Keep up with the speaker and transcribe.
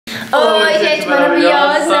Oi, gente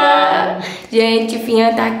maravilhosa! Gente,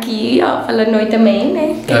 Finha tá aqui, ó, falando oi também,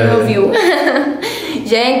 né? Quem não ouviu?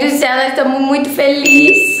 Gente do céu, nós estamos muito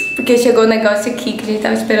felizes, porque chegou um negócio aqui que a gente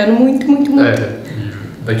tava esperando muito.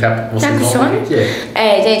 Daqui a pouco vocês vão ver o que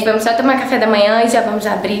é. Gente, vamos só tomar café da manhã e já vamos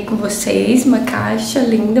abrir com vocês uma caixa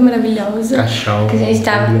linda, maravilhosa. Caixão. Que a gente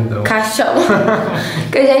tava... Caixão.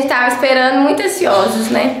 Que a gente tava esperando, muito ansiosos,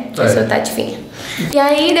 né? Eu sou Tati Finha. E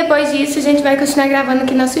aí, depois disso, a gente vai continuar gravando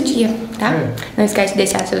aqui nosso dia, tá? Não esquece de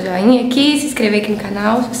deixar seu joinha aqui, se inscrever aqui no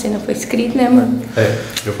canal, se você não for inscrito, né, amor?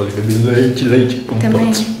 Eu falei beber leite com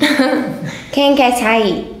também. Quem quer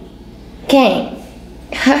sair? Quem?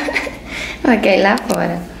 Ela quer ir lá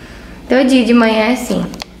fora. Todo dia de manhã é assim.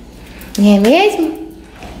 Não é mesmo?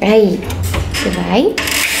 Aí, você vai?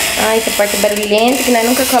 Ai, essa porta barulhenta que nós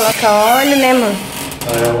nunca coloca óleo, né, amor?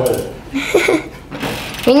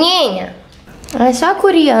 Menina! É só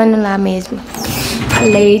coreano lá mesmo.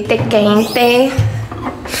 Leite quente.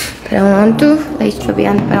 Pronto. Leite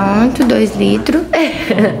fabiano pronto. 2 litros.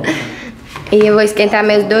 E eu vou esquentar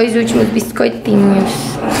meus 2 últimos biscoitinhos.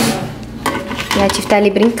 E a Tiff tá ali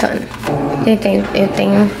brincando. Eu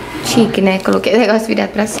tenho chique, né? Coloquei o negócio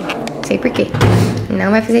virado pra cima. Não sei porquê.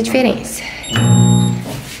 Não vai fazer diferença.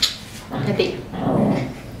 Cadê?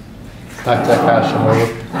 Tá aqui a caixa, amor.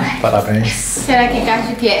 Parabéns. Será que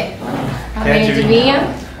caixa que é? Alguém adivinha?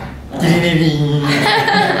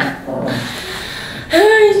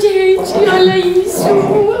 Ai, gente, olha isso.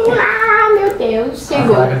 Ah, meu Deus,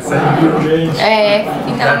 chegou.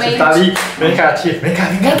 Finalmente. Tá ali. Vem cá, Tia. Vem cá.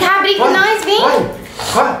 Vem cá abrir com nós, vem.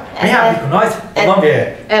 Vem abrir com nós. O nome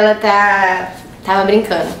é? Ela tava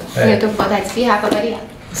brincando. Eu tô com vontade de espirrar pra variar.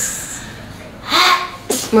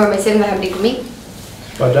 Amor, mas você não vai abrir comigo?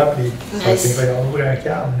 Pode abrir. Só tem que pegar um lugar que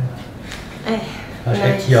abre, né? Acho que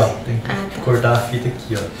é aqui, ó. Tem que cortar a fita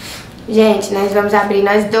aqui, ó. Gente, nós vamos abrir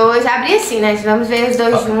nós dois. Abrir assim, nós vamos ver os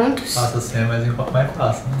dois juntos. Nossa, assim é mais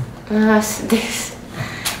fácil, né? Nossa, Deus.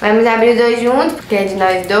 Vamos abrir os dois juntos, porque é de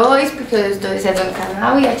nós dois, porque os dois é do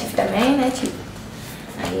canal e a Tiff também, né, Tiff?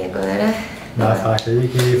 Aí agora... Dá a faca aí,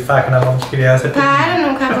 que faca na mão de criança é Para,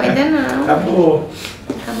 não acabou ainda não. Acabou.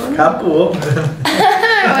 Acabou.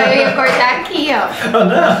 Eu ia cortar aqui, ó. Não.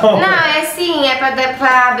 Não, é assim, é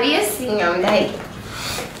pra abrir assim, ó. Me dá aí.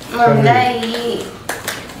 Me dá aí.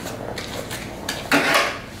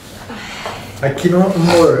 Aqui no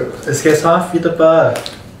amor, esquece uma fita pra...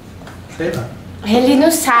 sei lá. Ele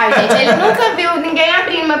não sabe, gente. Ele nunca viu ninguém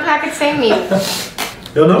abrindo uma placa de 100 mil.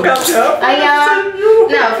 Eu nunca vi uma placa de 100 mil.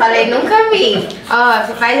 Não, eu falei nunca vi. Ó,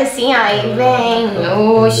 você faz assim, ó, aí vem.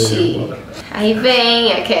 Oxi. Aí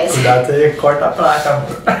vem, aquece. Cuidado, você corta a placa,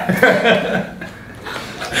 amor.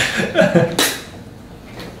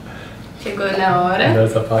 Chegou na hora.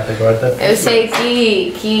 Essa placa agora tá... Eu sei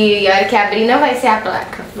que a hora que abrir não vai ser a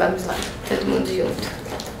placa. Vamos lá, todo mundo junto.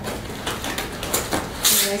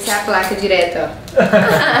 Vai ser a placa direto, ó.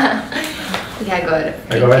 E agora?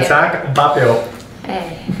 Agora vai ser um papel.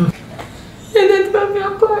 Eu não papel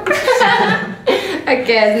a placa.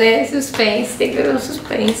 Aquelas, né? Suspense. Tem que ver um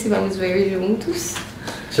suspense. Vamos ver juntos.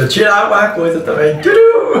 Deixa eu tirar alguma coisa também.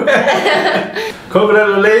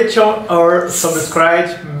 Congratulations or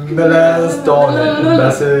subscribe Melans Donut.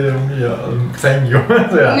 Vai ser 1 milhão. 100 mil.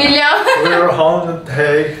 1 milhão? We're on the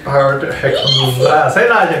take sei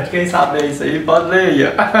lá, gente. Quem sabe isso aí pode ler aí.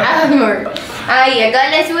 Amor. Aí,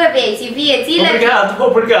 agora é a sua vez. Tivia, tira.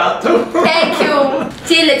 Obrigado. Thank you.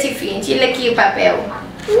 Tira, Tifinha. Tira aqui o papel.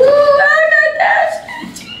 Ai, meu Deus,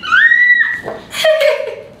 gente.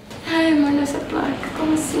 Ai, amor, nossa placa.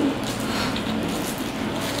 Como assim?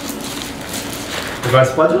 Agora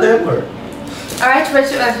você pode ler, amor. Alright,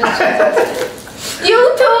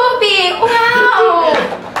 YouTube! Uau!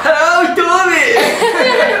 Hello, YouTube!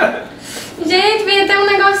 Gente, veio até um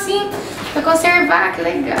negocinho pra conservar, que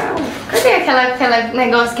legal. Cadê aquela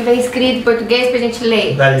negócio que vem escrito em português pra gente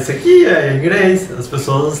ler? Isso aqui é inglês, as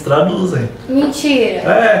pessoas traduzem. Mentira!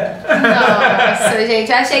 Nossa,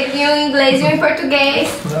 gente, eu achei que vinha um inglês e um em português.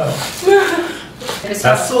 Não.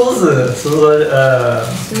 A Suza.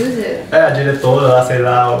 É a diretora lá, sei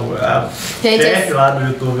lá, a chefe lá do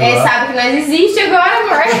YouTube. Ele sabe que nós existe agora,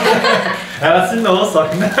 amor. Ela assinou, só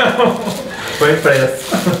que não. Foi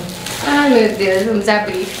impresso. Ai, meu Deus, vamos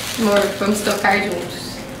abrir. Amor, vamos tocar juntos.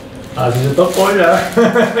 A gente tocou já.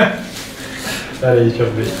 Peraí, deixa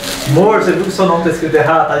eu ver. Amor, você viu que o seu nome tá escrito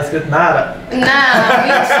errado? Tá escrito Naara? Não,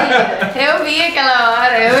 mentira. Eu vi aquela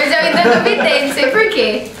hora, eu já ainda duvidei, não sei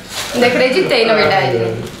porquê. Ainda acreditei, na verdade.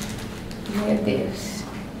 Meu Deus.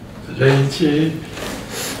 Gente...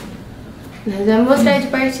 Nós vamos mostrar de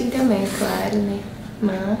pertinho também, claro, né?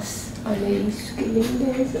 Mas, olha isso, que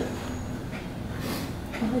lindeza.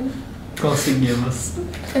 Conseguimos.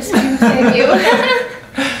 Conseguiu.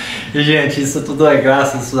 E, gente, isso tudo é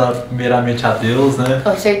graças primeiramente a Deus, né?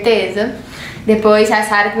 Com certeza. Depois a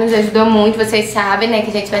Sara que nos ajudou muito, vocês sabem, né?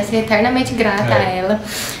 Que a gente vai ser eternamente grata a ela.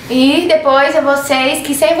 E depois a vocês,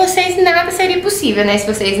 que sem vocês nada seria possível, né? Se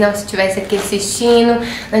vocês não estivessem aqui assistindo,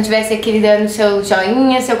 não estivessem aqui dando seu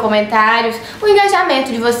joinha, seu comentários, o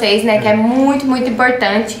engajamento de vocês, né? Que é muito, muito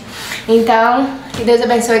importante. Então, que Deus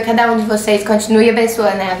abençoe cada um de vocês, continue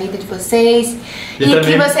abençoando, né, a vida de vocês. E também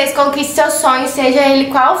que vocês conquistem seus sonhos, seja ele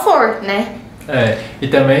qual for, né? E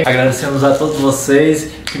também agradecemos a todos vocês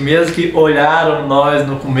que mesmo que olharam nós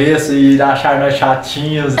no começo e acharam nós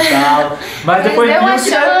chatinhos e tal, mas depois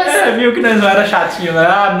viu que nós não era chatinho, né?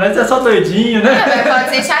 Nós é só doidinho, né? Não,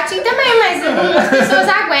 pode ser chatinho também, mas algumas pessoas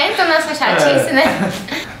aguentam nossa chatice, né?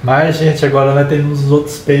 Mas, gente, agora nós temos os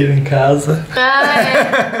outros peitos em casa.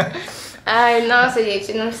 Ai, nossa,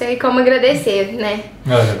 gente, não sei como agradecer, né?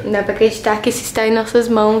 Não dá pra acreditar que isso está em nossas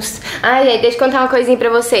mãos. Ai, gente, deixa eu contar uma coisinha pra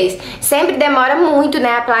vocês. Sempre demora muito,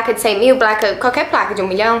 né, a placa de 100 mil, qualquer placa de 1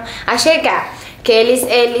 milhão, a chegar. Porque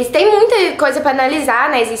eles têm muita coisa pra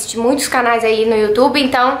analisar, né? Existem muitos canais aí no YouTube,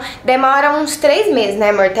 então demora uns 3 meses,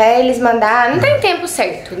 né, amor? Até eles mandar, não tem tempo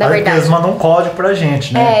certo, na verdade. Eles mandam um código pra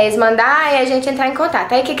gente, né? Eles mandar e a gente entrar em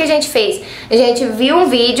contato. Aí o que a gente fez? A gente viu um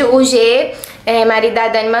vídeo, o G... marido da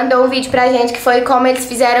Dani mandou um vídeo pra gente que foi como eles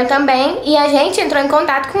fizeram também e a gente entrou em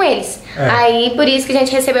contato com eles. Aí por isso que a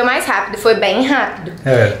gente recebeu mais rápido, foi bem rápido.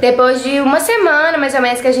 Depois de uma semana mais ou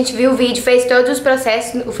menos que a gente viu o vídeo, fez todos os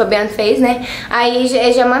processos, o Fabiano fez, né? Aí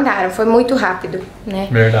já mandaram, foi muito rápido, né?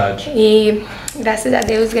 Verdade. E graças a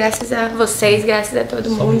Deus, graças a vocês, graças a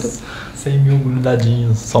todo mundo. 100 mil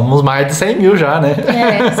grudadinhos. Somos mais de 100 mil já, né?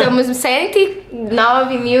 Somos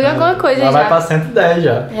 109 mil e alguma coisa já. Vai pra 110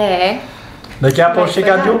 já. Daqui a pouco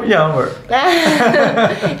chegar de 1 milhão, amor.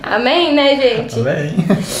 Amém, né, gente? Amém.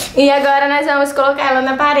 E agora nós vamos colocar ela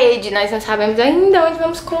na parede. Nós não sabemos ainda onde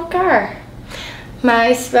vamos colocar.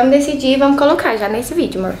 Mas vamos decidir e vamos colocar já nesse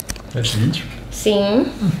vídeo, amor. Nesse vídeo? Sim.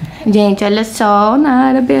 Gente, olha só,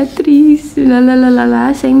 Naara, Beatriz,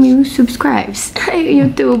 100 mil subscribes.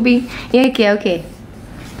 YouTube. E aqui é o quê?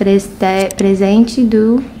 Presente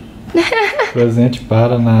do... Presente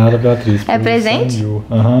para Naara, Beatriz. É presente?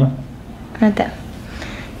 Aham. Ah, tá.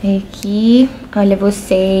 Aqui, olha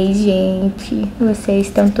vocês, gente. Vocês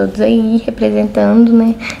estão todos aí representando,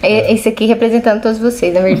 né? Esse aqui representando todos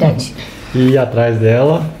vocês, na verdade. E atrás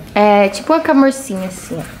dela? É tipo uma camorcinha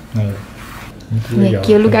assim, ó. Muito legal. E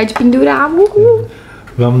aqui é o lugar de pendurar.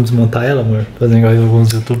 Vamos desmontar ela, amor? Fazer igual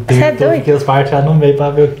alguns YouTube. Tem tudo que as partes já no meio pra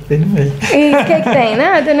ver o que tem no meio. E o que tem?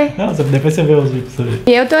 Nada, né? Não, depois você vê os vídeos pra você ver.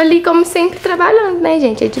 E eu tô ali, como sempre, trabalhando, né,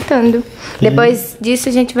 gente? Editando. Depois disso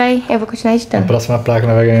a gente vai... Eu vou continuar editando. A próxima placa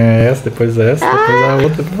nós vai ganhar essa, depois essa, depois a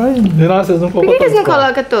outra. Vai. Nossa, vocês não colocam. Por que eles não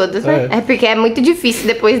colocam todas, né? É porque é muito difícil.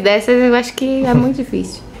 Depois dessas, eu acho que é muito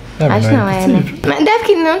difícil. Acho não, né? Mas deve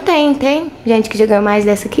que não tem. Tem gente que já ganhou mais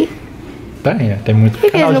dessa aqui? Tem muito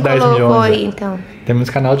canal de 10 milhões. Aí, então? Tem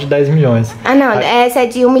muitos canal de 10 milhões. Ah, não. Essa é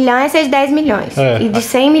de 1 milhão, essa é de 10 milhões. E de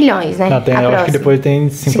 100 milhões, né? Não, eu acho que depois tem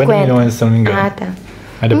 50 milhões, se eu não me engano. Ah, tá.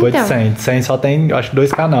 Aí depois de 100. De 100 só tem, eu acho,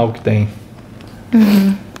 2 canal que tem.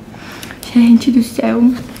 Gente do céu.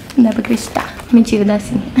 Não dá pra acreditar. Mentira, dá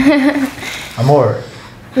sim. Amor,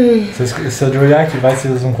 se eu de olhar aqui, vai ser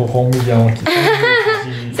um cocô 1 milhão aqui.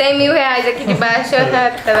 100 mil reais aqui debaixo,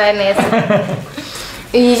 vai nessa.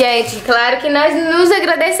 E, gente, claro que nós nos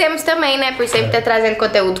agradecemos também, né? Por sempre estar trazendo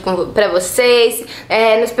conteúdo pra vocês,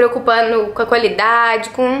 nos preocupando com a qualidade,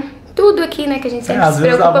 com tudo aqui, né? Que a gente sempre se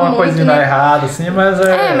preocupa muito, às vezes dá uma coisinha errada, assim, mas...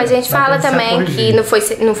 mas a gente fala também que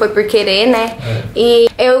não foi por querer, né? E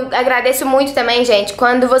eu agradeço muito também, gente,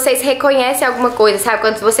 quando vocês reconhecem alguma coisa, sabe?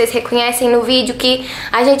 Quando vocês reconhecem no vídeo que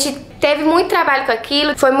a gente... Teve muito trabalho com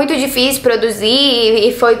aquilo, foi muito difícil produzir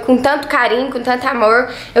e foi com tanto carinho, com tanto amor.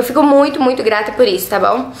 Eu fico muito, muito grata por isso, tá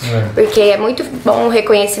bom? Porque é muito bom o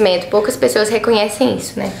reconhecimento, poucas pessoas reconhecem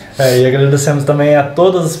isso, né? E agradecemos também a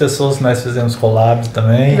todas as pessoas que nós fizemos collabs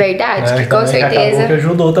também. Verdade, que com certeza. Que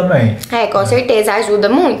ajudou também. Com certeza, ajuda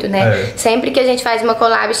muito, né? Sempre que a gente faz uma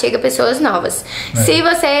collab, chega pessoas novas. Se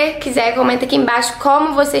você quiser, comenta aqui embaixo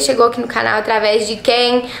como você chegou aqui no canal, através de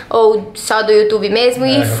quem, ou só do YouTube mesmo,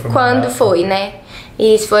 e quando foi, né?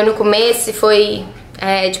 E se foi no começo, se foi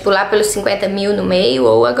tipo lá pelos 50 mil no meio,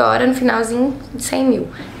 ou agora no finalzinho de 100 mil.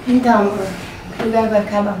 Então, o lugar vai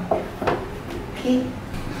acabar aqui.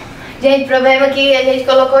 Gente, o problema é que a gente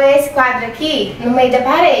colocou esse quadro aqui no meio da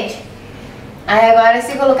parede. Aí agora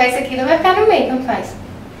se colocar isso aqui não vai ficar no meio, como faz?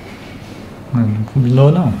 Não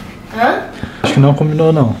combinou não. Hã? Acho que não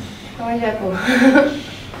combinou não. Onde vai pôr?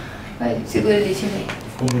 Vai, segura, deixa eu ver.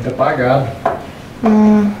 Ficou muito apagado.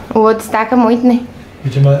 O outro destaca muito, né?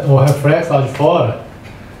 O reflexo lá de fora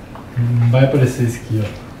vai aparecer esse aqui,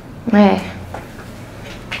 ó. É.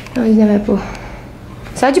 Onde vai pôr?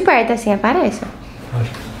 Só de perto assim aparece, ó.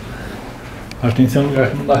 Acho que tem que ser um lugar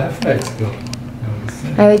que não dá reflexo aqui, ó.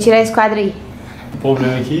 Aí eu vou tirar esse quadro aí. O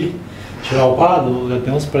problema aqui, tirar o quadro, já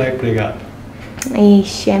tem uns pregos pregados.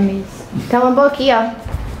 Ixi, é mesmo. Então eu vou aqui, ó.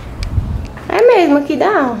 É mesmo, aqui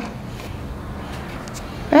dá,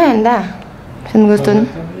 ó. É, não dá? Você não gostou, não?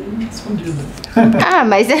 Tá meio escondido. Ah,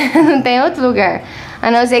 mas não tem outro lugar. A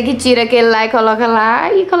não ser que tira aquele lá e coloca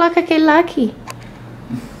lá e coloca aquele lá aqui.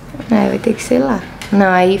 É, vai ter que ser lá. Não,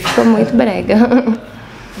 aí ficou muito brega.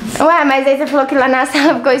 Ué, mas aí você falou que lá na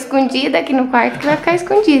sala ficou escondido, aqui no quarto que vai ficar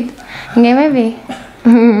escondido. Ninguém vai ver.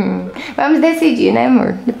 Vamos decidir, né,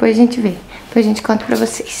 amor? Depois a gente vê. Depois a gente conta pra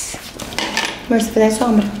vocês. Amor, você fizer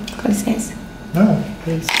sombra, com licença. Não,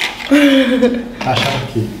 é isso. Achando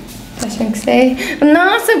aqui. Tá achando que você...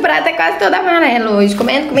 Nossa, o prato é quase todo amarelo hoje.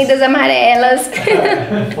 Comendo comidas amarelas.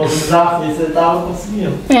 Fosse um desafio, você tava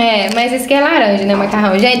conseguindo. É, mas esse aqui é laranja, né,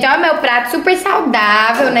 macarrão? Gente, ó, meu prato super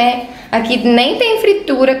saudável, né? Aqui nem tem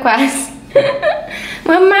fritura quase.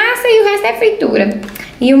 Uma massa e o resto é fritura.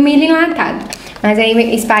 E o milho enlatado. Mas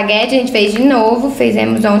aí espaguete a gente fez de novo.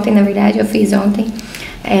 Fizemos ontem, na verdade, eu fiz ontem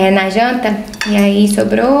na janta. E aí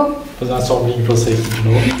sobrou. Vou fazer uma sombrinha pra você aqui de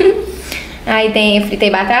novo. Aí eu fritei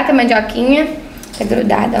batata, mandioquinha. Tá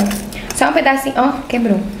grudada, ó. Só um pedacinho, ó,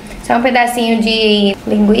 quebrou. Só um pedacinho de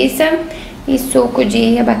linguiça e suco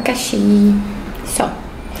de abacaxi. Só.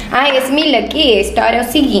 Ah, e esse milho aqui, a história é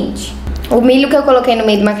o seguinte. O milho que eu coloquei no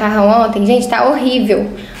meio do macarrão ontem, gente, tá horrível.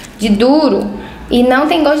 De duro e não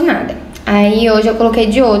tem gosto de nada. Aí hoje eu coloquei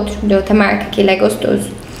de outra marca, que ele é gostoso.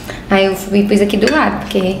 Aí eu pus aqui do lado,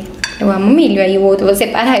 porque eu amo milho. Aí o outro eu vou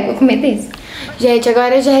separar e vou comer desse. Gente,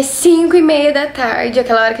 agora já é 5h30 da tarde.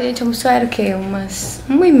 Aquela hora que a gente almoçou era o quê? Umas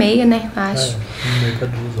 1h30, né? Acho. 1h30 pra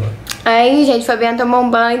 2 horas. Aí, gente, Fabiano tomou um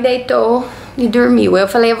banho, deitou e dormiu. Eu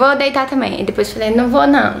falei, eu vou deitar também. E depois falei, não vou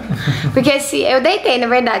não. Porque se eu deitei, na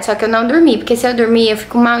verdade, só que eu não dormi. Porque se eu dormir, eu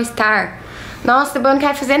fico com mal-estar. Nossa, eu não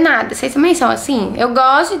quero fazer nada. Vocês também são assim? Eu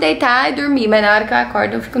gosto de deitar e dormir, mas na hora que eu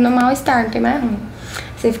acordo eu fico no mal-estar, não tem mais ruim.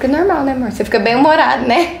 Você fica normal, né, amor? Você fica bem humorado,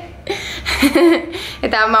 né? Eu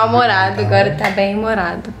tava mal-humorado, agora tá bem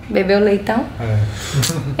humorado. Bebeu leitão?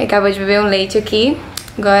 É. Acabou de beber um leite aqui.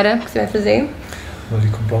 Agora, o que você vai fazer? Vou ali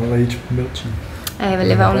comprar um leite pro meu tio. É, vai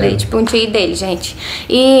levar um leite pro um tio dele, gente.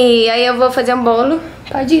 E aí eu vou fazer um bolo.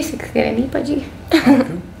 Pode ir, se quiser ir, pode ir.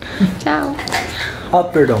 Tchau. Ah,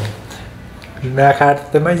 perdão. Minha cara tá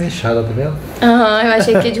até mais inchada, tá vendo? Aham, eu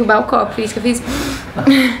achei que ia derrubar o copo, por isso que eu fiz.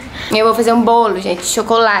 Eu vou fazer um bolo, gente, de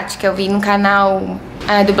chocolate, que eu vi no canal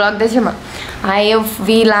do blog das irmãs. Aí eu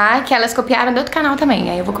vi lá que elas copiaram do outro canal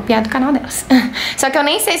também. Aí eu vou copiar do canal delas. Só que eu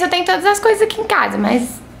nem sei se eu tenho todas as coisas aqui em casa,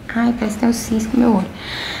 mas... Ai, parece que tem um cisco no meu olho.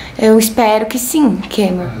 Eu espero que sim, que,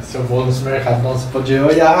 amor? Se eu vou no supermercado, não, você podia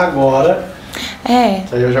olhar agora. É.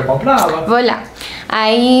 Isso aí eu já comprava. Vou olhar.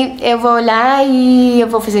 Aí eu vou olhar e eu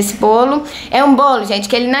vou fazer esse bolo. É um bolo, gente,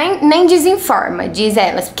 que ele nem desenforma, diz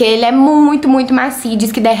elas. Porque ele é muito, muito macio. Diz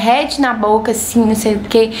que derrete na boca, assim, não sei o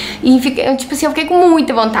quê. E fica, tipo assim, eu fiquei com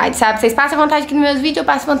muita vontade, sabe? Vocês passam vontade aqui nos meus vídeos, eu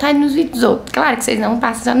passo vontade nos vídeos dos outros. Claro que vocês não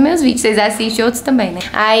passam só nos meus vídeos, vocês assistem outros também, né?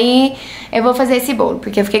 Aí eu vou fazer esse bolo,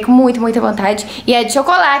 porque eu fiquei com muita, muita vontade. E é de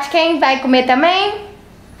chocolate. Quem vai comer também?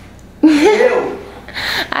 Eu!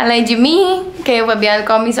 Além de mim, que o Fabiano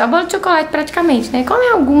come só bolo de chocolate praticamente, né? Come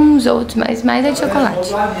alguns outros, mas mais é de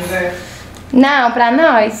chocolate. Não, pra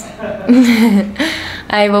nós.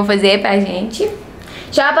 Aí eu vou fazer pra gente.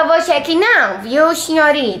 Já pra você aqui não, viu,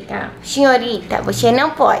 senhorita? Senhorita, você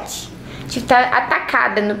não pode. Tipo, tá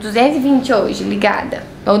atacada no 220 hoje, ligada.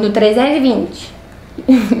 Ou no 320.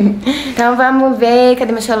 Então vamos ver,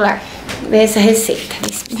 cadê meu celular? Ver essa receita.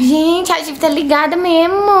 Gente, a gente tá ligada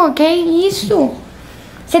mesmo, que isso?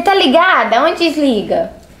 Você tá ligada? Onde desliga?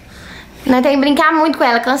 Nós temos que brincar muito com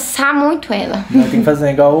ela, cansar muito ela. Nós tem que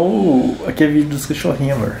fazer igual aquele vídeo dos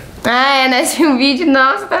cachorrinhos, amor. Ah, é, nós tínhamos um vídeo,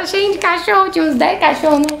 nossa, tá cheio de cachorro, tinha uns 10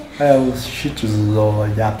 cachorros, né? É, os cheetos, ou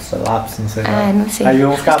yaps, lápis, não sei lá. Ah, não sei. Aí eu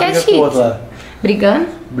vou ficar brigando com o outro lá. Brigando?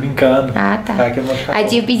 Brincando. Ah, tá. Aí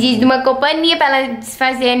tinha pedido de uma companhia pra ela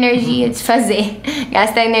desfazer a energia,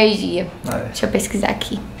 gastar energia. Ah, é. Deixa eu pesquisar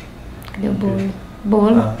aqui. Cadê o bolo?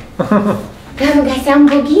 Bolo. Ah. Vamos gastar um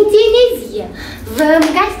pouquinho de energia.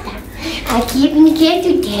 Vamos gastar. Aqui é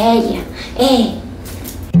brinquedo dela. É.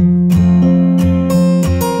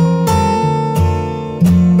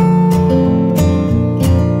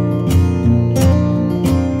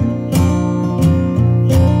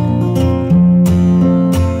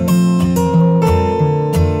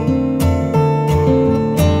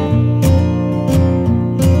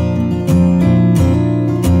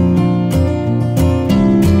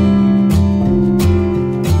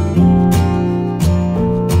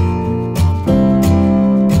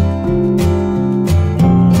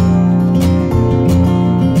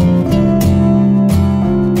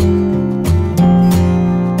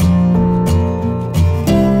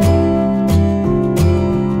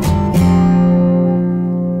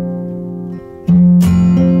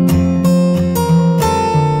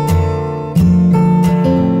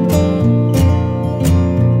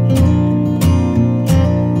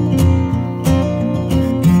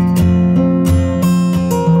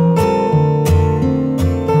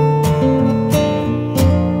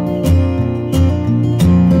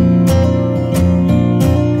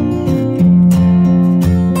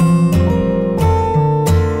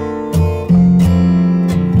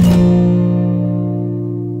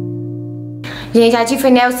 Gente, a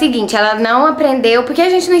Tiffany é o seguinte, ela não aprendeu, porque a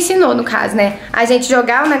gente não ensinou, no caso, né? A gente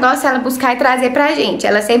jogar o negócio, ela buscar e trazer pra gente.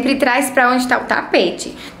 Ela sempre traz pra onde tá o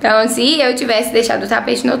tapete. Então, se eu tivesse deixado o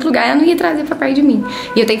tapete em outro lugar, ela não ia trazer pra perto de mim.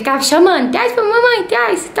 E eu tenho que ficar chamando, traz pra mamãe,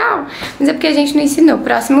 traz e tal. Mas é porque a gente não ensinou.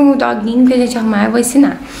 Próximo doguinho que a gente arrumar, eu vou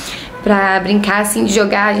ensinar. Pra brincar, assim, de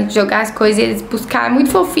jogar, a gente jogar as coisas e eles buscar, muito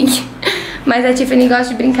fofinho. Mas a Tiffany gosta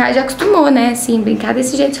de brincar, já acostumou, né? Assim, brincar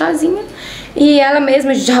desse jeito sozinha. E ela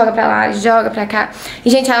mesma joga pra lá, joga pra cá. E,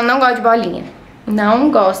 gente, ela não gosta de bolinha.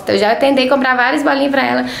 Não gosta. Eu já tentei comprar várias bolinhas pra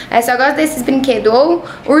ela. Ela só gosta desses brinquedos. Ou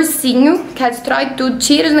ursinho, que ela destrói tudo,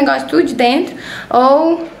 tira os negócios tudo de dentro.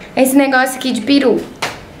 Ou esse negócio aqui de peru.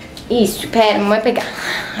 Isso, pera, mamãe vai pegar.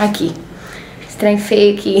 Aqui. Esse trem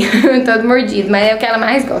feio aqui, todo mordido. Mas é o que ela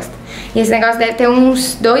mais gosta. E esse negócio deve ter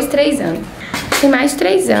uns 2, 3 anos. Tem mais de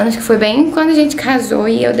 3 anos, que foi bem quando a gente casou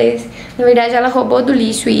e eu dei... Na verdade, ela roubou do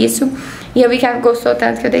lixo isso. E eu vi que ela gostou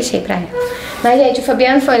tanto que eu deixei pra ela. Mas, gente, o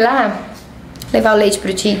Fabiano foi lá levar o leite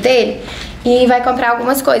pro tio dele e vai comprar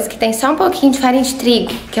algumas coisas, que tem só um pouquinho de farinha de trigo.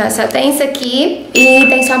 Que ó, só tem isso aqui e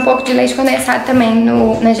tem só um pouco de leite condensado também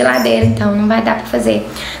na geladeira. Então não vai dar pra fazer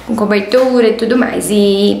com cobertura e tudo mais.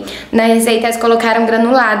 E na receita eles colocaram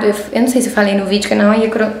granulado. Eu não sei se eu falei no vídeo que eu não ia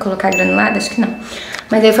colocar granulado, acho que não.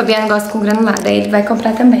 Mas aí o Fabiano gosta com granulado, aí ele vai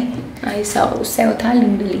comprar também. Aí só o céu tá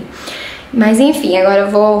lindo ali. Mas enfim, agora eu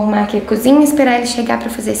vou arrumar aqui a cozinha e esperar ele chegar pra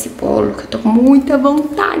fazer esse bolo, que eu tô com muita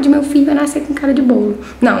vontade. Meu filho vai nascer com cara de bolo.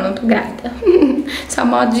 Não, não tô grávida. Só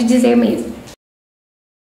modo de dizer mesmo.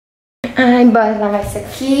 Ai, bora lavar isso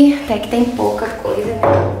aqui. Até que tem pouca coisa, né?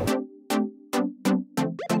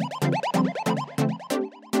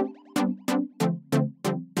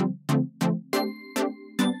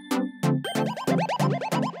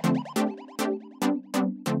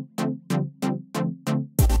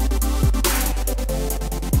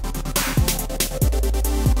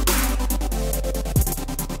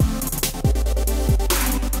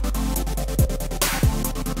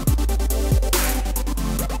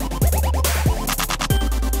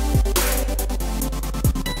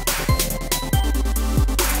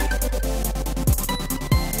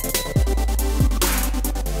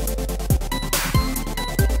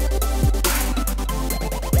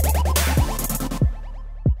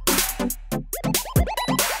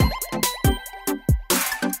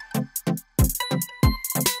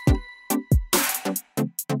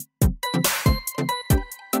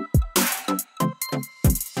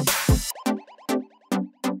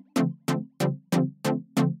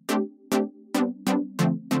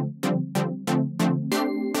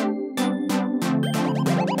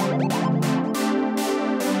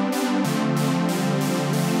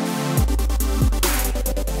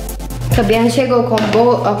 Fabiano chegou com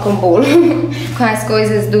bolo, com as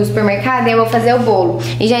coisas do supermercado e eu vou fazer o bolo.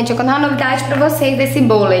 E, gente, eu vou contar uma novidade pra vocês desse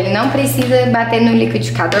bolo. Ele não precisa bater no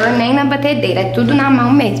liquidificador nem na batedeira, é tudo na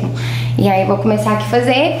mão mesmo. E aí eu vou começar aqui a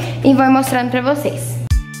fazer e vou mostrando pra vocês.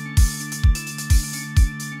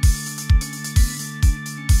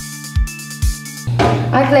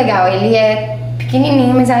 Olha que legal, ele é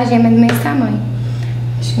pequenininho, mas a gema é do mesmo tamanho.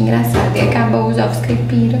 Acho engraçado. E acabou os ovos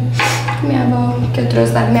caipira que eu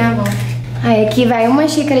trouxe lá da minha avó. Aí aqui vai 1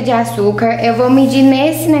 xícara de açúcar. Eu vou medir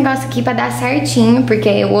nesse negócio aqui pra dar certinho,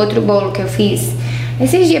 porque o outro bolo que eu fiz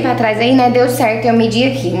esses dias pra trás aí, né, deu certo. Eu medi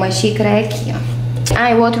aqui, 1 xícara é aqui, ó.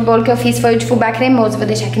 Ah, e o outro bolo que eu fiz foi o de fubá cremoso. Vou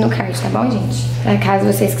deixar aqui no card, tá bom, gente? Pra caso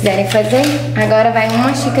vocês quiserem fazer. Agora vai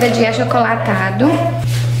 1 xícara de achocolatado.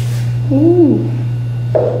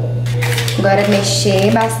 Agora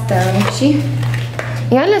mexer bastante.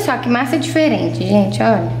 E olha só que massa diferente, gente,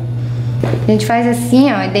 olha. A gente faz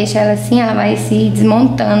assim, ó, e deixa ela assim, ela vai se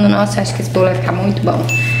desmontando. Nossa, acho que esse bolo vai ficar muito bom.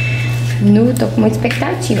 Tô com muita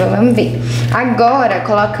expectativa, vamos ver. Agora,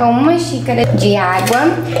 coloca 1 xícara de água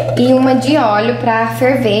e 1 de óleo pra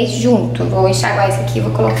ferver junto. Vou enxaguar isso aqui e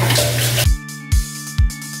vou colocar.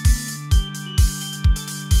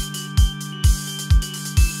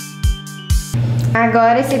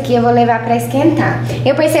 Agora esse aqui eu vou levar pra esquentar.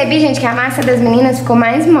 Eu percebi, gente, que a massa das meninas ficou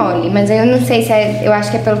mais mole, mas eu não sei se é, eu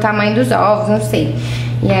acho que é pelo tamanho dos ovos, não sei.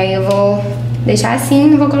 E aí eu vou deixar assim,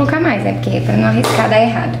 não vou colocar mais, né, porque pra não arriscar dar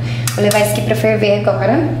errado. Vou levar isso aqui pra ferver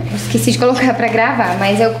agora. Eu esqueci de colocar pra gravar,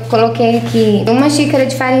 mas eu coloquei aqui 1 xícara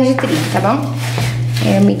de farinha de trigo, tá bom?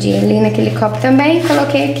 Eu medi ali naquele copo também e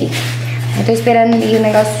coloquei aqui. Eu tô esperando ali o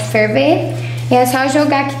negócio ferver. E é só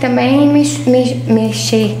jogar aqui também e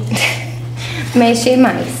mexer. Mexer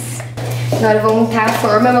mais. Agora eu vou untar a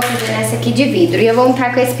forma, eu vou fazer nessa aqui de vidro. E eu vou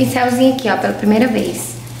untar com esse pincelzinho aqui, ó, pela primeira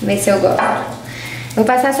vez. Ver se eu gosto. Vou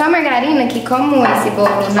passar só a margarina, que como esse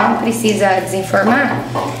bolo não precisa desenformar,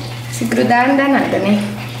 se grudar não dá nada, né?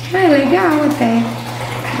 Ah, é legal até.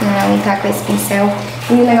 Não, tá com esse pincel.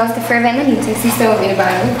 E o negócio tá fervendo ali, não sei se vocês estão ouvindo o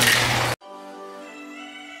barulho.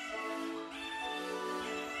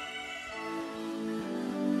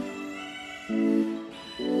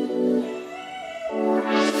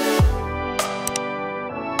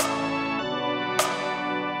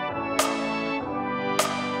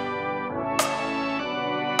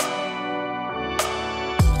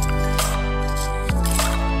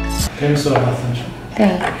 Tem misturar bastante? Tem.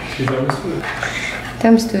 Se quiser mistura.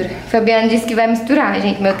 Então mistura. Fabiano disse que vai misturar,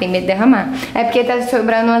 gente, mas eu tenho medo de derramar. É porque tá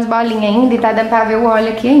sobrando umas bolinhas ainda e tá dando pra ver o óleo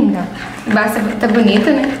aqui ainda. A massa tá bonita,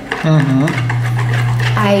 né? Uhum.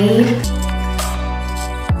 Aí...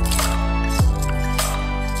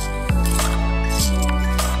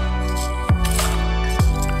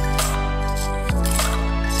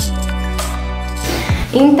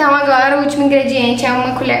 Então agora o último ingrediente é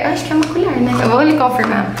uma colher, acho que é uma colher, né? Eu vou lhe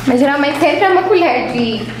confirmar. Mas geralmente sempre é uma colher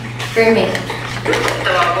de fermento.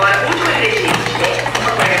 Então agora o último ingrediente é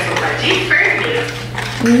uma colher de sopa de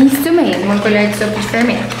fermento. Isso mesmo, uma colher de sopa de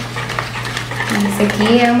fermento. Isso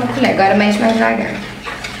aqui é uma colher, agora mexe mais devagar.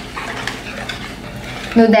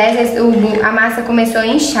 No 10 a massa começou a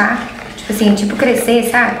inchar, tipo assim, tipo crescer,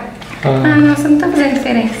 sabe? Ah, nossa, não tá fazendo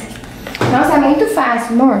diferença. Nossa, é muito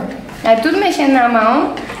fácil, amor. É tudo mexendo na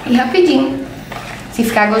mão e rapidinho. Se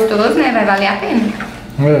ficar gostoso, né, vai valer a pena.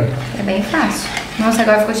 É bem fácil. Nossa,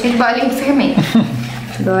 agora ficou cheio de bolinha de fermento.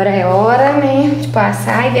 Agora é hora, né, de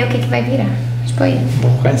passar e ver o que vai virar. Tipo aí. Vou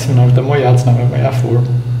colocar em cima, não tá molhado, senão vai molhar a forma.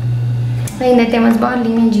 Ainda tem umas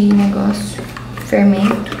bolinhas de negócio,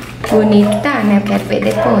 fermento. Bonito tá, né? Eu quero ver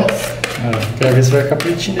depois. Quero ver se vai ficar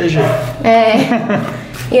pretinho de jeito.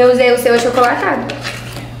 Eu usei o seu achocolatado.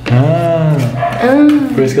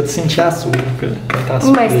 Por isso que eu senti açúcar.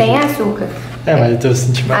 Mas tem açúcar. Mas eu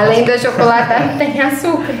senti mais. Além do achocolatado, tem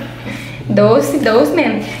açúcar. Doce, doce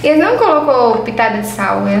mesmo. E ele não colocou pitada de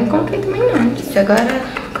sal, eu não coloquei também não. Isso agora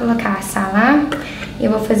vou colocar a sal lá e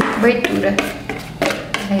eu vou fazer cobertura.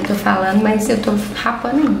 Aí eu tô falando, mas eu tô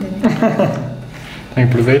rapando ainda, né? Tem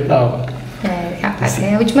que aproveitar, ó. Rapaz,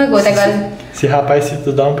 é a última gota. Agora... Se rapar esse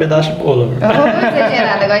tu dá um pedaço de bolo.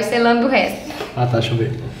 Exagerado, agora selando o resto. Tá, deixa eu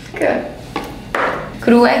ver.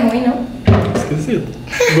 Cru é ruim, não? Esquisito.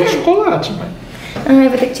 Gosto de chocolate, mas... Ai,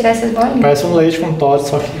 vou ter que tirar essas bolinhas. Parece um leite com Toddy,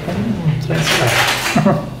 só que com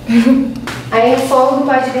transparente. Aí o fogo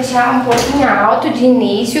pode deixar um pouquinho alto de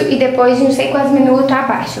início e depois de não sei quantos minutos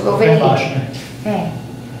abaixo. Eu vou ver ali. Abaixo, né?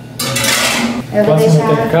 Eu vou Quantos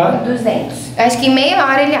minutos tem que deixar ficar? 200. Acho que em meia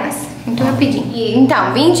hora ele assa. Muito rapidinho.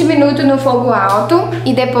 Então, 20 minutos no fogo alto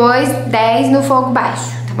e depois 10 no fogo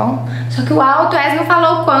baixo, tá bom? Só que o alto, Wes não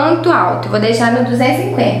falou quanto alto. Eu vou deixar no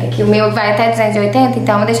 250, que o meu vai até 280,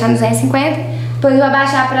 então eu vou deixar no 250. Depois eu vou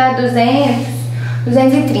abaixar pra 200,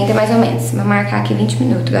 230 mais ou menos. Vou marcar aqui 20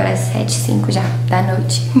 minutos, agora é 7h05 já da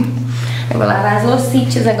noite. Eu vou lavar as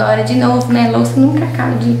loucitas agora de novo, né? Louça nunca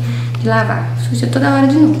acaba de lavar. Suja toda hora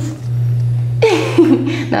de novo.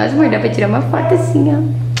 Nossa, amor, dá pra tirar uma foto assim,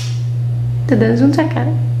 ó. Tô dando junto a cara.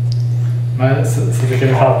 Mas você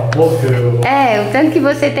quer falar pouco? O tanto que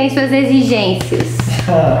você tem suas exigências.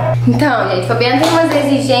 Então, gente, Fabiano tem umas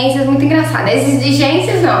exigências muito engraçadas.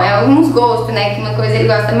 Exigências não, é uns gostos, né? Que uma coisa ele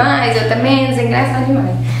gosta mais, outra menos, é engraçado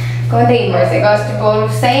demais. Conta aí, amor, você gosta de bolo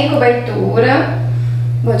sem cobertura?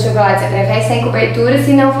 Bolo de chocolate você prefere sem cobertura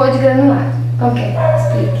se não for de granulado? Ok,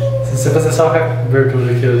 explique. Se você fazer só com a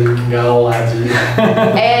cobertura aqui, o mingau lá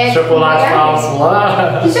de chocolate falso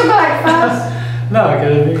lá. Que chocolate falso? Não,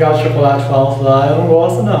 aquele mingau de chocolate falso lá eu não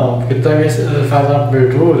gosto não. Porque também você faz uma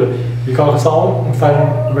cobertura e coloca só faz uma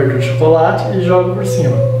cobertura de chocolate e joga por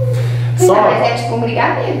cima. Mas é tipo um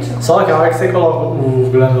brigadeiro de chocolate. Só que a hora que você coloca o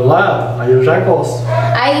granulado, aí eu já gosto.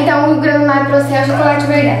 Aí então o granulado pra você é o chocolate de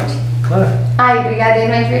verdade. O brigadeiro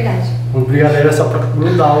não é de verdade. O brigadeiro é só pra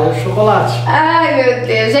grudar o chocolate. Ai, meu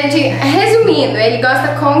Deus. Gente, resumindo, ele gosta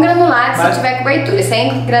com granulado se tiver cobertura.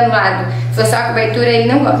 Sem granulado, se for só cobertura,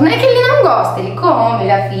 ele não gosta. Não é que ele não gosta, ele come,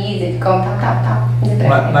 já fiz, ele come, tal.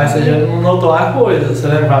 Mas você já não notou a coisa. Você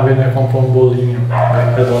lembra uma vez que comprou um bolinho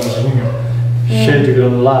redondinho, cheio de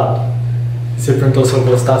granulado? Você perguntou se eu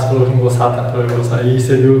gostasse, falou que não gostava, tá pra eu gostar. E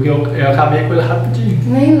você viu que eu acabei com ele rapidinho.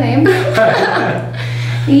 Nem lembro.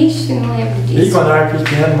 Ixi, não lembro disso. E quando eu era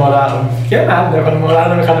pequeno, morava, nada, né? Quando eu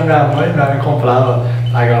morava na casa da minha mãe comprava,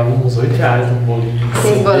 pagava uns R$8 um bolinho.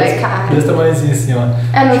 Esse bolo é caro. Desse tamanhozinho assim, ó.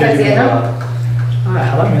 Não fazia, não?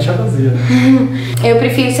 Raramente já fazia. Eu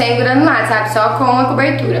prefiro sem granulado, sabe? Só com a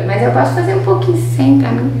cobertura. Mas eu posso fazer um pouquinho sem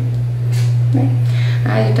pra mim. Né?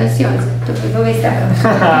 Ai, eu tô ansiosa. Vou ver se tá pronto.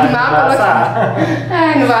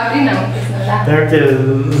 Não vou abrir não, porque senão dá. Tem o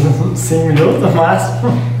quê? 5 minutos no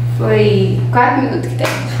máximo? Foi 4 minutos que tem.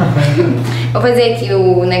 Vou fazer aqui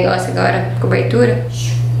o negócio agora, cobertura.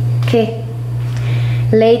 Que?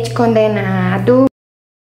 Leite condensado.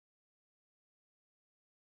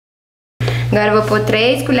 Agora eu vou pôr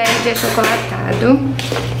 3 colheres de achocolatado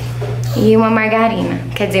e uma margarina.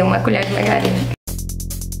 Quer dizer, uma colher de margarina.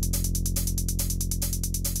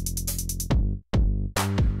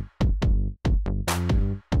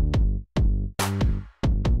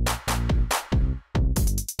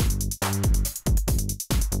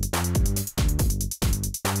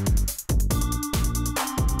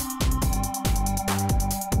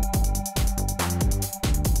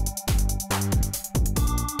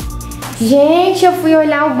 Gente, eu fui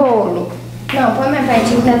olhar o bolo. Não, põe mais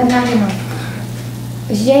pertinho, não dá pra ver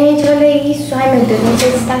não. Gente, olha isso. Ai, meu Deus, não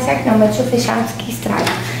sei se tá certo não, mas deixa eu fechar antes que estraga.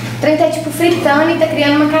 O trem tá tipo fritando e tá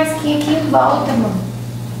criando uma casquinha aqui em volta, mano.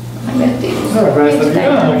 Ai, meu Deus. Agora você tá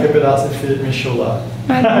ligando que pedaço de mexeu lá.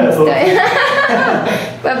 Ai, que estranho.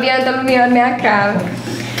 A Bianca tá iluminando minha cara.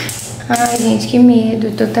 Ai, gente, que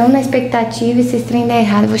medo. Tô tão na expectativa e se esse trem der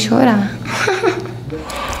errado, eu vou chorar.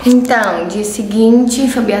 Então, dia seguinte,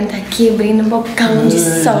 Fabiano tá aqui abrindo um bocão de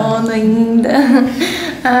sono ainda.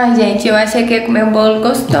 Ai, gente, eu achei que ia comer um bolo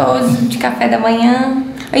gostoso de café da manhã.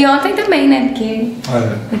 E ontem também, né? Porque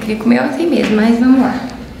eu queria comer ontem mesmo, mas vamos lá.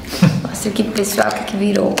 Mostra aqui pro pessoal o que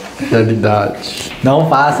virou. Realidade. Não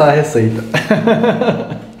faça a receita.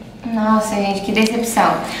 Nossa, gente, que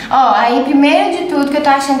decepção. Ó, aí primeiro de tudo que eu tô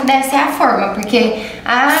achando que deve ser a forma, porque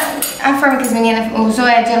a forma que as meninas usou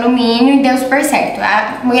é de alumínio e deu super certo.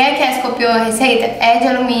 A mulher que copiou a receita é de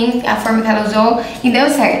alumínio, a forma que ela usou, e deu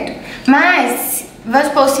certo. Mas, vamos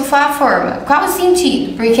supor, se for a forma, qual o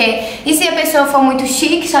sentido? Porque, e se a pessoa for muito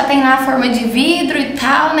chique, só tem lá a forma de vidro e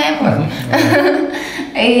tal, né, amor?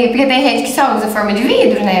 Porque tem gente que só usa forma de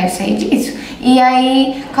vidro, né, eu sei disso. E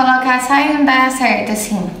aí, colocar a saia não dá certo,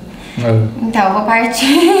 assim. Então, eu vou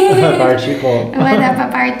partir. Vai partir como? Não vai dar pra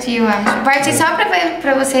partir, eu acho. Vou partir só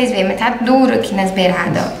pra vocês verem, mas tá duro aqui nas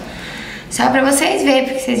beiradas, ó. Só pra vocês verem,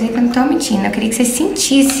 porque vocês veem que eu não tô mentindo. Eu queria que vocês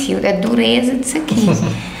sentissem a dureza disso aqui.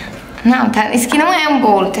 Não, tá, isso aqui não é um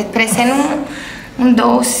bolo, tá parecendo um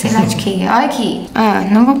doce, sei lá de quê. Olha aqui.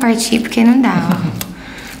 Ó, não vou partir porque não dá,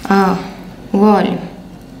 ó. Ó, o óleo.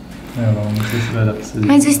 Não sei se vai dar pra vocês.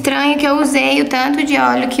 Mas o estranho é que eu usei o tanto de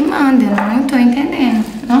óleo que manda, eu não tô entendendo.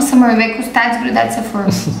 Nossa, amor, vai custar desgrudar dessa forma.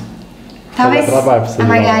 Talvez a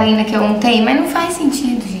margarina que eu untei, mas não faz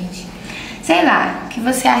sentido, gente. Sei lá, o que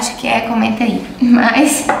você acha que é, comenta aí.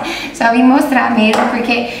 Mas só vim mostrar mesmo,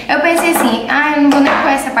 porque eu pensei assim, eu não vou nem pôr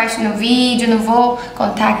essa parte no vídeo, não vou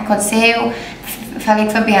contar o que aconteceu. Falei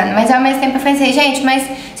com o Fabiano, mas ao mesmo tempo eu pensei, gente, mas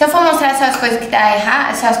se eu for mostrar só as coisas que dá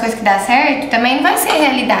errado, só as coisas que dá certo, também não vai ser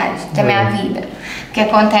realidade da minha vida. Porque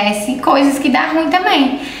acontece coisas que dá ruim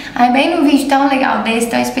também. Aí bem no vídeo tão legal desse,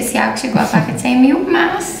 tão especial, que chegou a faca de 100 mil,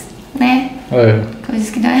 mas, né, coisas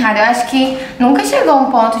que dão errado. Eu acho que nunca chegou a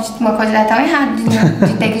um ponto de uma coisa dar tão errado,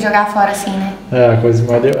 de ter que jogar fora assim, né? A coisa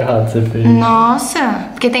mais deu errado você fez. Nossa,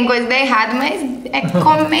 porque tem coisa que dá errado, mas é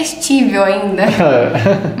comestível ainda.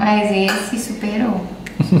 Mas esse superou.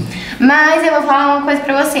 Mas eu vou falar uma coisa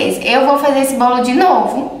pra vocês. Eu vou fazer esse bolo de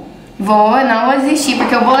novo. Eu não vou desistir,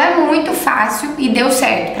 porque o bolo é muito fácil e deu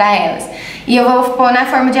certo pra elas. E eu vou pôr na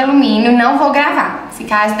forma de alumínio, não vou gravar. Se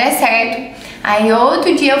caso der certo, aí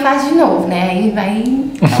outro dia eu faço de novo, né? Aí vai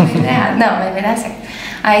talvez dar errado. Não, mas vai dar certo.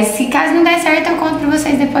 Aí se caso não der certo, eu conto pra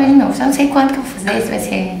vocês depois de novo. Só não sei quanto que eu vou fazer, se vai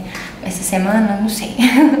ser essa semana, não sei.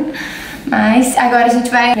 Mas agora a gente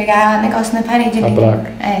vai pegar negócio na parede ali. A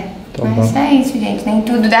placa. Mas é isso, gente. Nem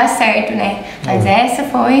tudo dá certo, né? Mas essa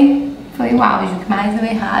foi o auge, o que mais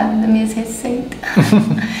deu errado das minhas receitas.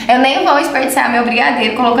 Eu nem vou desperdiçar meu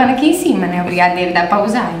brigadeiro colocando aqui em cima, né? O brigadeiro dá pra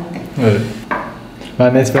usar ainda.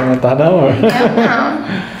 Vai nem experimentar não, amor? Não.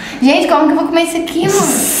 Gente, como que eu vou comer isso aqui,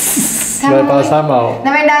 mano? Vai passar mal.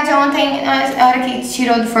 Na verdade, ontem, na hora que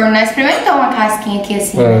tirou do forno, nós experimentou uma casquinha aqui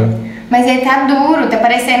assim, né? Mas ele tá duro, tá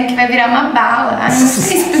parecendo que vai virar uma bala. Não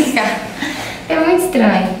sei explicar. É muito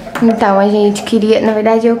estranho. Então, a gente queria, na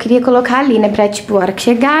verdade eu queria colocar ali, né, pra tipo, a hora que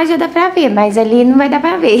chegar já dá pra ver, mas ali não vai dar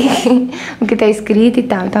pra ver o que tá escrito e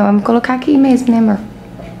tal. Então vamos colocar aqui mesmo, né, amor?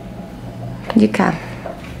 De cá.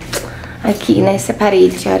 Aqui nessa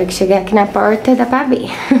parede, a hora que chegar aqui na porta dá pra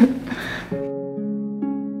ver.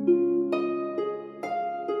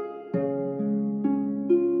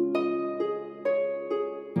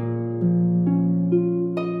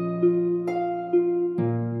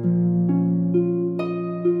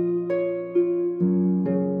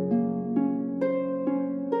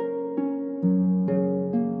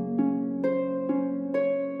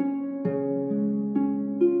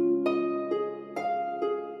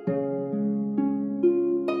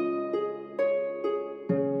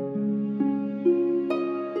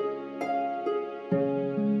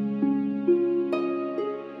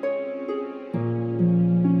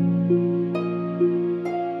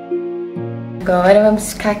 Agora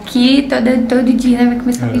vamos ficar aqui todo dia, né? Vai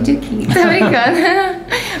começar o vídeo aqui. Tô brincando.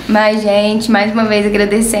 Mas, gente, mais uma vez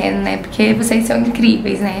agradecendo, né? Porque vocês são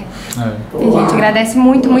incríveis, né? A gente agradece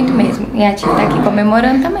muito, muito mesmo. E a tia tá aqui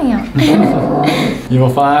comemorando também, ó. E eu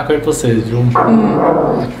vou falar uma coisa pra vocês, viu? A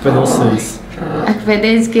culpa é de vocês. A culpa é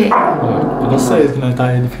deles que? É vocês que não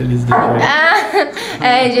tá indo feliz do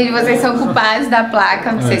jeito. Gente, vocês são culpados da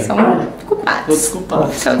placa. Vocês são culpados. Todos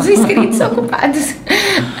culpados. Todos os inscritos são culpados.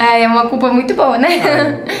 É uma culpa muito boa,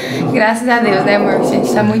 né? Graças a Deus, né, amor? A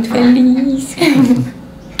gente tá muito feliz.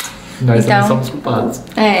 Nós também somos culpados.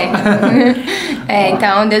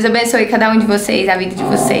 Então Deus abençoe cada um de vocês, a vida de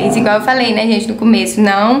vocês. Igual eu falei, né, gente, no começo,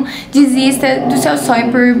 não desista do seu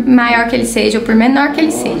sonho, por maior que ele seja ou por menor que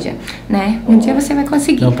ele seja, né? Um dia você vai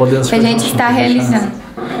conseguir. Não podemos que a gente está realizando.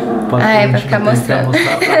 Pra ficar mostrando.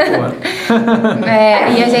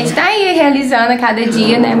 E a gente tá aí realizando a cada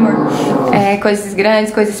dia, né, amor? Coisas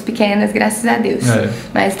grandes, coisas pequenas, graças a Deus.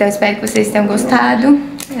 Mas então eu espero que vocês tenham gostado.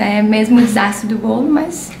 Mesmo o desastre do bolo,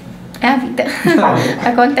 mas é a vida.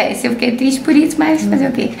 Acontece. Eu fiquei triste por isso, mas fazer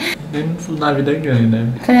o quê? Nem tudo na vida é ganho, né?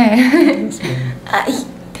 Ai,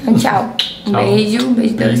 então tchau. Um beijo,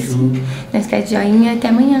 beijo doce. Não esquece de joinha, até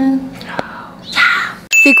amanhã.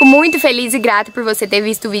 Fico muito feliz e grata por você ter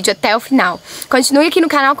visto o vídeo até o final. Continue aqui no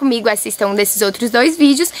canal comigo, assista um desses outros 2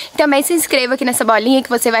 vídeos. E também se inscreva aqui nessa bolinha que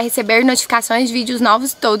você vai receber notificações de vídeos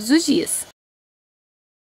novos todos os dias.